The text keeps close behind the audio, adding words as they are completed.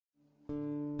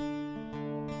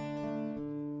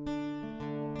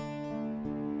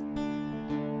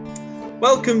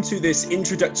Welcome to this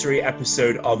introductory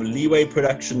episode of Leeway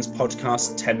Productions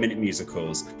podcast 10-Minute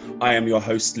Musicals. I am your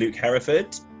host, Luke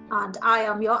Hereford. And I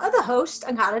am your other host,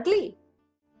 Angharad Lee.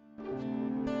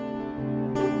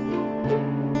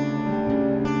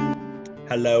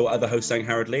 Hello, other host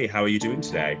Angharad Lee. How are you doing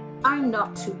today? I'm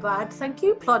not too bad, thank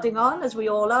you. Plodding on, as we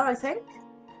all are, I think.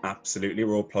 Absolutely,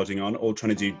 we're all plodding on, all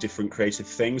trying to do different creative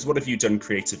things. What have you done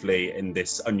creatively in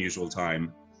this unusual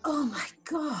time? Oh my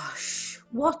gosh,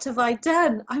 what have I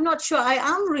done? I'm not sure. I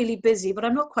am really busy, but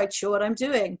I'm not quite sure what I'm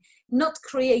doing. Not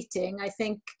creating, I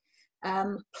think,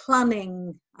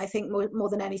 planning, I think more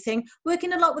than anything.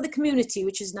 Working a lot with the community,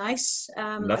 which is nice.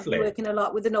 Lovely. I've been working a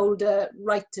lot with an older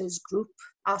writers group,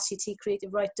 RCT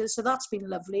Creative Writers, so that's been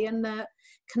lovely, and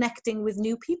connecting with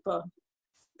new people.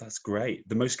 That's great.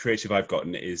 The most creative I've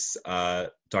gotten is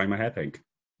dyeing my hair pink.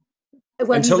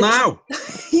 Well, until now.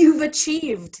 You've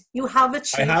achieved. You have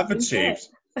achieved. I have achieved.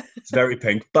 It's very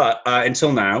pink, but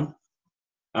until now,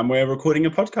 and we're recording a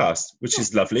podcast, which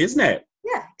is lovely, isn't it?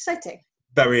 Yeah, exciting.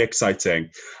 Very exciting.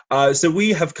 So we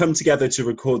have come together to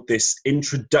record this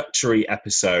introductory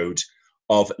episode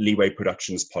of Leeway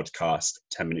Productions podcast,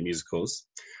 10-Minute Musicals.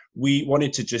 We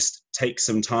wanted to just take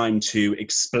some time to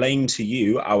explain to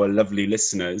you, our lovely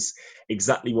listeners,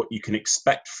 exactly what you can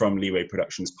expect from Leeway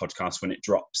Productions podcast when it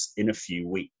drops in a few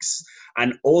weeks.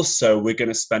 And also, we're going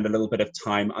to spend a little bit of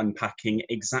time unpacking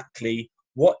exactly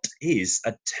what is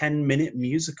a 10-minute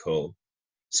musical.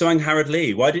 So, Angharad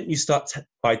Lee, why didn't you start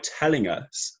by telling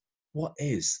us what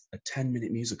is a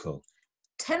 10-minute musical?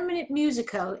 10-minute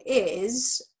musical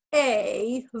is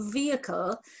a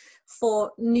vehicle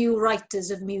for new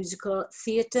writers of musical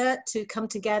theatre to come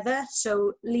together.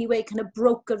 So Leeway kind of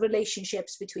broker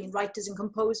relationships between writers and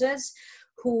composers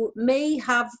who may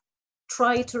have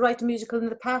tried to write a musical in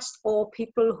the past, or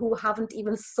people who haven't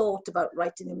even thought about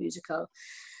writing a musical,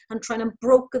 and trying to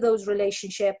broker those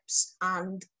relationships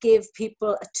and give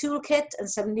people a toolkit and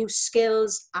some new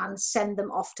skills and send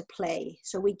them off to play.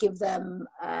 So we give them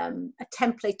a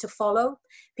template to follow.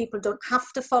 People don't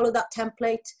have to follow that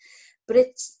template, but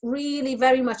it's really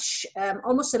very much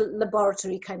almost a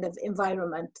laboratory kind of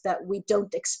environment that we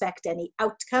don't expect any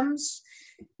outcomes.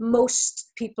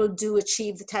 Most people do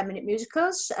achieve the 10-minute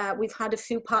musicals. We've had a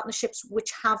few partnerships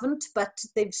which haven't, but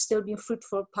they've still been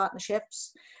fruitful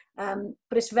partnerships. But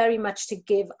it's very much to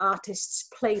give artists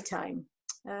playtime.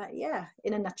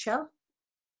 In a nutshell.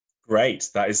 Great.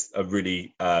 That is a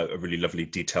really lovely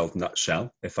detailed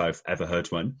nutshell, if I've ever heard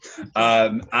one.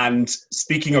 And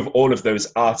speaking of all of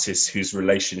those artists whose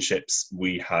relationships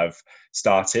we have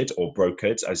started or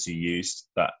brokered, as you used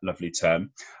that lovely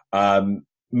term,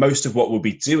 most of what we'll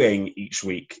be doing each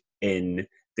week in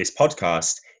this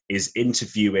podcast is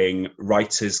interviewing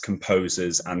writers,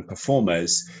 composers, and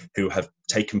performers who have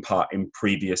taken part in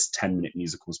previous 10-minute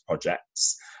musicals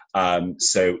projects.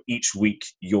 So each week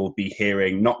you'll be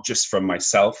hearing not just from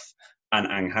myself and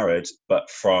Angharad, but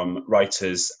from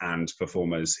writers and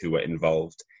performers who were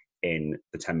involved in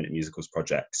the 10-minute musicals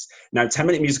projects. Now,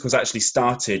 10-minute musicals actually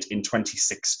started in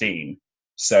 2016,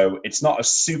 so it's not a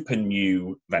super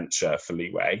new venture for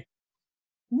Leeway.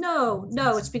 No,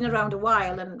 it's been around a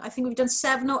while, and I think we've done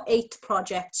 7 or 8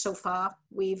 projects so far.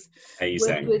 We've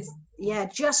worked with,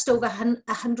 just over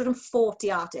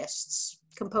 140 artists,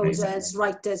 composers,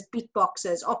 writers,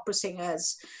 beatboxers, opera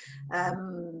singers,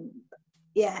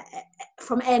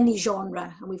 from any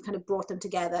genre, and we've kind of brought them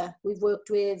together. We've worked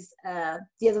with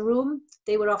The Other Room.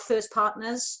 They were our first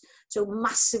partners, so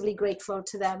massively grateful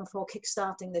to them for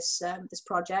kickstarting this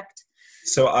project.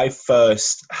 So I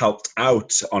first helped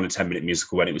out on a 10-minute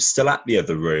musical when it was still at The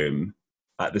Other Room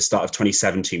at the start of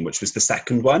 2017, which was the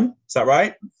second one. Is that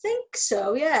right? I think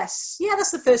so, yes. Yeah, that's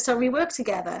the first time we worked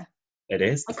together. It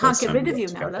is. I can't get rid of you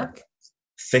now, look.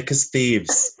 Thick as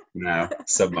thieves now,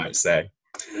 some might say.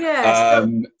 Yeah.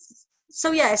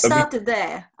 It started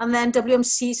there. And then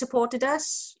WMC supported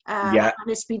us. And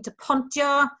it's been to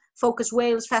Pontiac, Focus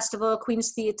Wales Festival,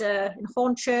 Queen's Theatre in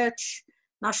Hornchurch,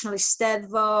 National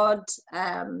Eisteddfod,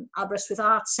 Aberystwyth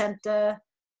Arts Centre,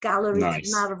 Gallery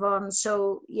Narbonne.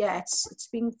 So, it's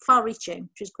been far-reaching,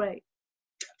 which is great.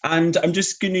 And I'm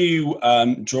just going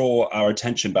to draw our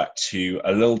attention back to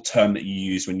a little term that you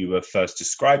used when you were first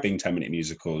describing 10-minute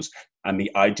musicals, and the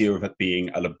idea of it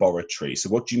being a laboratory. So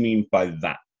what do you mean by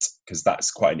that? Because that's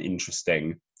quite an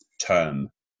interesting term.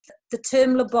 The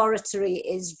term laboratory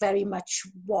is very much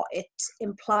what it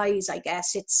implies, I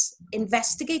guess. It's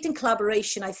investigating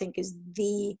collaboration, I think, is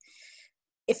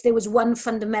if there was one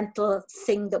fundamental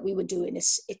thing that we were doing,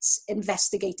 it's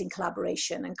investigating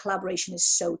collaboration, and collaboration is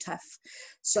so tough.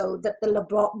 So that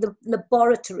the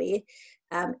laboratory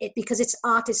because it's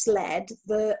artist-led,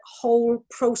 the whole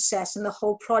process and the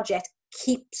whole project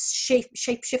keeps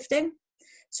shape-shifting.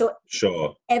 So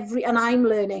sure. and I'm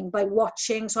learning by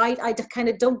watching. So I kind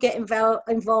of don't get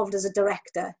involved as a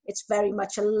director. It's very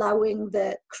much allowing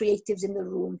the creatives in the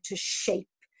room to shape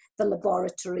the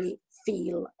laboratory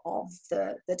feel of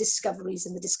the discoveries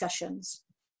and the discussions.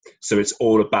 So it's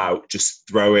all about just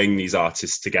throwing these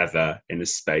artists together in a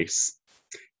space,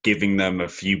 giving them a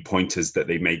few pointers that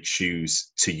they may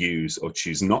choose to use or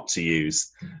choose not to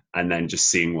use, and then just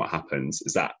seeing what happens.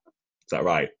 Is that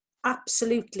right?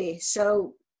 Absolutely.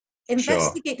 So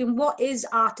investigating what is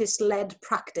artist-led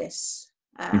practice.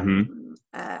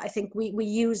 I think we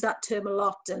use that term a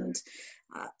lot, and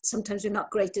sometimes we're not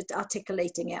great at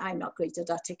articulating it. I'm not great at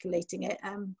articulating it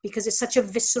because it's such a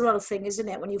visceral thing, isn't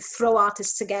it? When you throw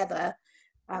artists together,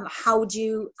 how do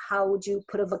you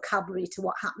put a vocabulary to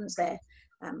what happens there?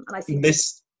 And I think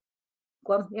this.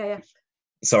 Go on. Yeah.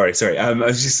 Sorry. I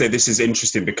was just saying this is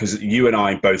interesting because you and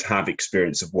I both have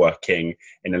experience of working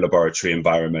in a laboratory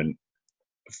environment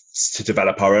to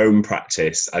develop our own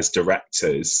practice as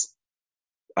directors,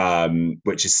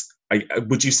 which is,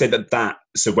 would you say that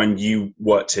so when you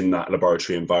worked in that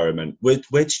laboratory environment, where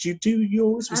did you do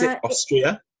yours? Was it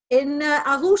Austria? In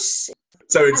Aarhus.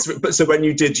 So when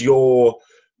you did your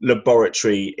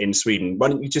laboratory in Sweden, why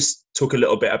don't you just talk a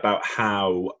little bit about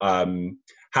how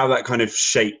that kind of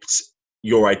shaped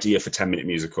your idea for 10-minute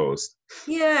musicals?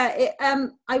 Yeah,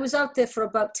 I was out there for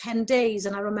about 10 days,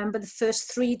 and I remember the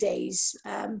first 3 days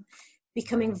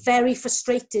becoming very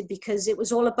frustrated because it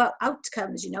was all about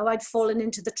outcomes. You know, I'd fallen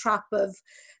into the trap of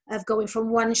going from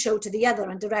one show to the other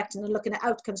and directing and looking at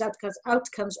outcomes all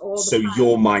the time. So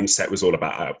your mindset was all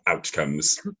about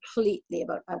outcomes. Completely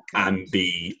about outcomes. And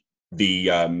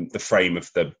the frame of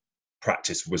the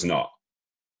practice was not.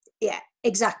 Yeah,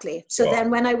 exactly. So then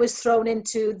when I was thrown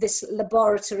into this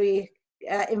laboratory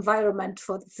environment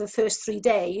for the first 3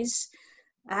 days,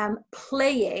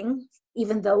 playing,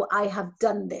 even though I have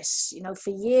done this, you know,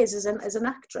 for years as an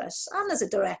actress and as a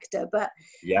director, but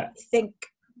yeah, I think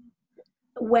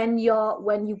when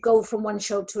you go from one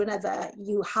show to another,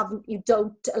 you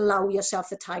don't allow yourself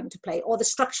the time to play, or the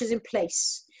structures in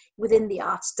place within the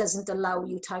arts doesn't allow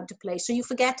you time to play, so you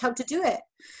forget how to do it,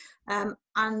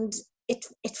 and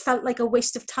it felt like a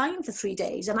waste of time for 3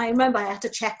 days. And I remember I had to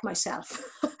check myself.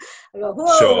 I go,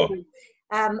 whoa. Sure.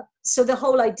 So the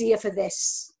whole idea for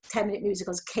this 10-minute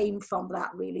musicals came from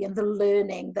that, really, and the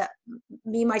learning that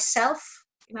myself,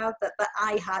 you know, that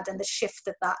I had, and the shift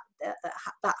that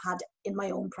had in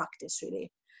my own practice,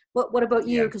 really. What about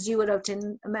you? Because you were out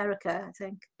in America, I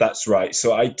think. That's right.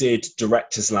 So I did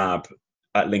Director's Lab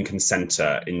at Lincoln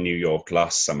Center in New York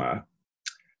last summer.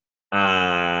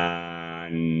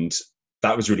 And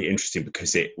that was really interesting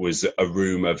because it was a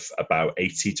room of about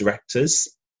 80 directors.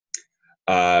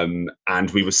 And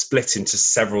we were split into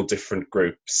several different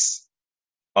groups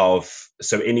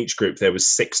so in each group there was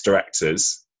 6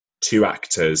 directors, 2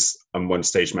 actors, and 1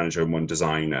 stage manager and 1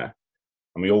 designer.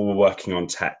 And we all were working on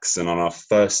text. And on our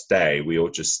first day,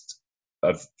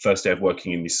 first day of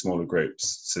working in these smaller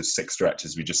groups, so 6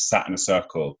 directors, we just sat in a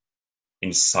circle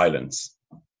in silence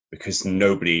because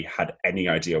nobody had any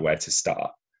idea where to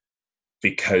start.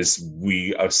 Because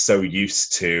we are so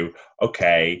used to,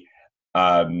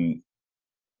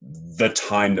 the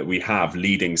time that we have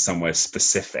leading somewhere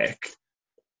specific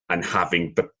and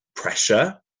having the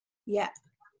pressure. Yeah.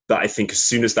 That I think as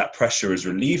soon as that pressure is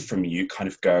relieved from you, you kind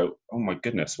of go, oh my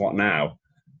goodness, what now?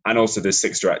 And also there's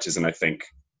 6 directors, and I think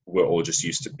we're all just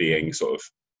used to being sort of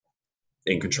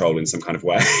in control in some kind of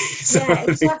way. So yeah,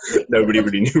 exactly. Nobody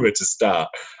really knew where to start.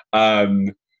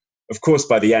 Of course,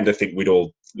 by the end, I think we'd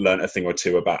all learn a thing or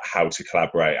two about how to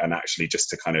collaborate and actually just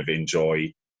to kind of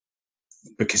enjoy,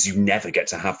 because you never get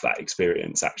to have that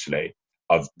experience, actually,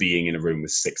 of being in a room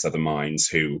with 6 other minds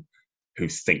who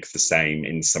think the same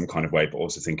in some kind of way, but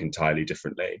also think entirely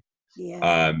differently.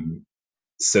 Yeah.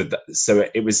 So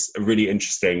it was really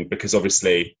interesting because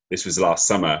obviously this was last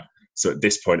summer. So at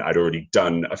this point, I'd already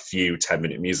done a few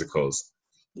 10-minute musicals.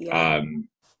 Yeah.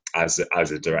 As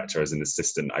a director, as an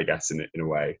assistant, I guess, in a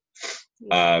way.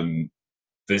 Yeah.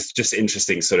 But it's just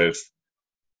interesting sort of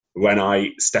when I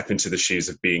step into the shoes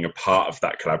of being a part of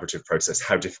that collaborative process,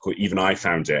 how difficult even I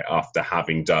found it after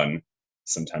having done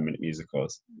some 10-minute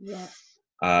musicals. Yeah.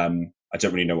 I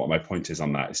don't really know what my point is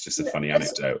on that. It's just a funny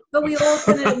anecdote. But we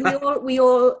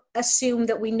all assume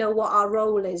that we know what our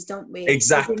role is, don't we?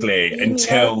 Exactly,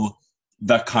 until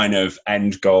the kind of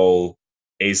end goal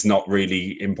is not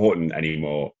really important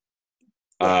anymore.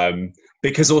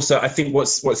 Because also I think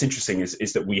what's interesting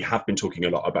is that we have been talking a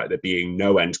lot about there being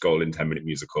no end goal in 10-minute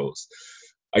musicals.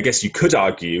 I guess you could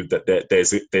argue that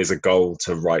there's a goal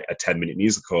to write a 10-minute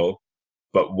musical,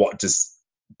 but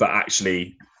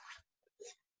actually,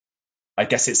 I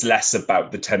guess it's less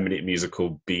about the 10-minute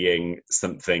musical being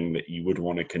something that you would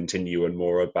want to continue and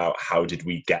more about how did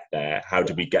we get there? How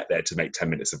did we get there to make 10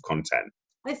 minutes of content?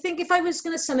 I think if I was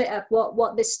going to sum it up,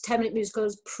 what this 10-minute musical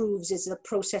proves is that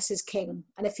process is king.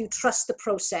 And if you trust the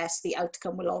process, the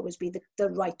outcome will always be the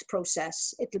right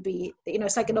process. It'll be,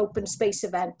 it's like an open space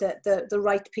event, that the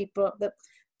right people, the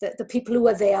people who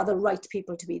are there are the right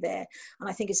people to be there. And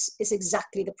I think it's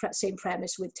exactly the same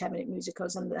premise with 10-minute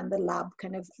musicals and the lab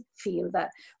kind of feel that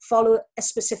follow a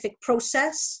specific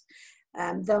process,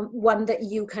 the one that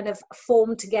you kind of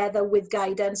form together with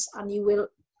guidance, and there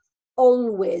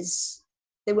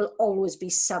will always be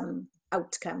some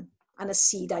outcome and a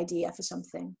seed idea for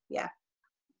something. Yeah.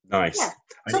 Nice. Yeah.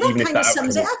 And so that kind of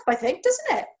sums it up, I think,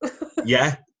 doesn't it?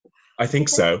 Yeah, I think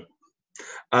so.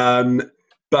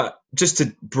 But just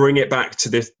to bring it back to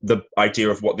the idea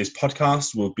of what this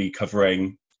podcast will be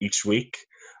covering each week,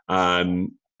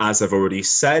 as I've already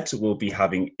said, we'll be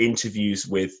having interviews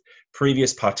with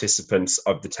previous participants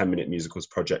of the 10-Minute Musicals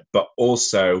project, but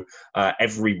also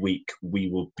every week we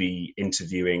will be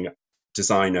interviewing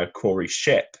designer Corey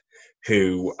Shipp,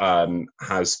 who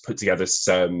has put together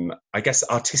some, I guess,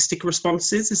 artistic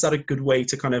responses. Is that a good way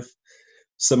to kind of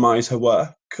surmise her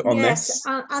work on this?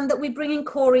 Yes, and that we bring in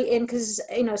Corey in because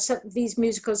these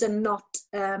musicals are not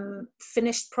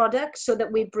finished products, so that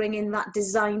we bring in that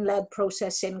design-led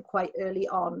process in quite early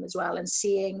on as well, and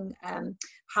seeing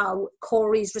how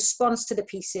Corey's response to the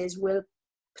pieces will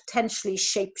potentially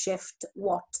shapeshift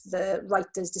what the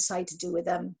writers decide to do with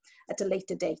them at a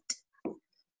later date.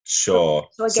 Sure.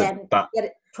 So again,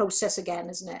 process again,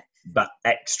 isn't it? That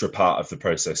extra part of the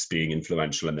process being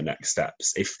influential in the next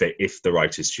steps, if the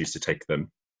writers choose to take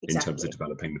them in terms of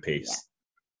developing the piece. Yeah.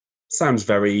 Sounds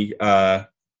like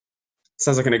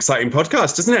an exciting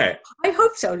podcast, doesn't it? I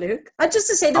hope so, Luke. And just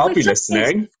to say that I'll be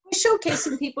listening. We're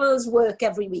showcasing people's work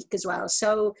every week as well.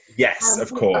 So yes,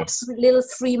 of course. Little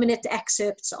 3-minute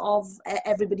excerpts of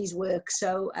everybody's work.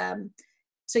 So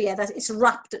yeah, that it's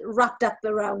wrapped up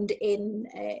around in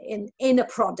a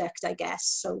product, I guess,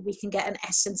 so we can get an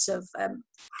essence of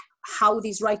how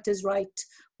these writers write,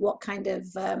 what kind of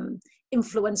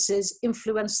influences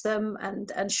influence them,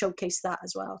 and showcase that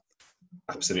as well.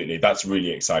 Absolutely, that's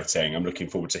really exciting. I'm looking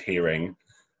forward to hearing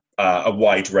a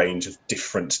wide range of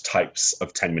different types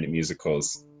of 10-minute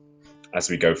musicals as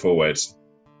we go forward.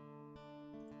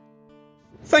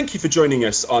 Thank you for joining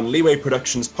us on Leeway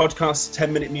Productions podcast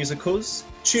 10-Minute Musicals.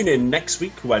 Tune in next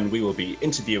week when we will be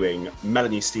interviewing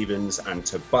Melanie Stevens and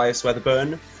Tobias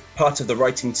Weatherburn, part of the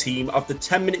writing team of the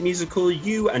 10-Minute Musical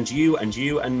You and You and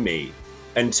You and Me.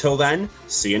 Until then,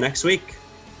 see you next week.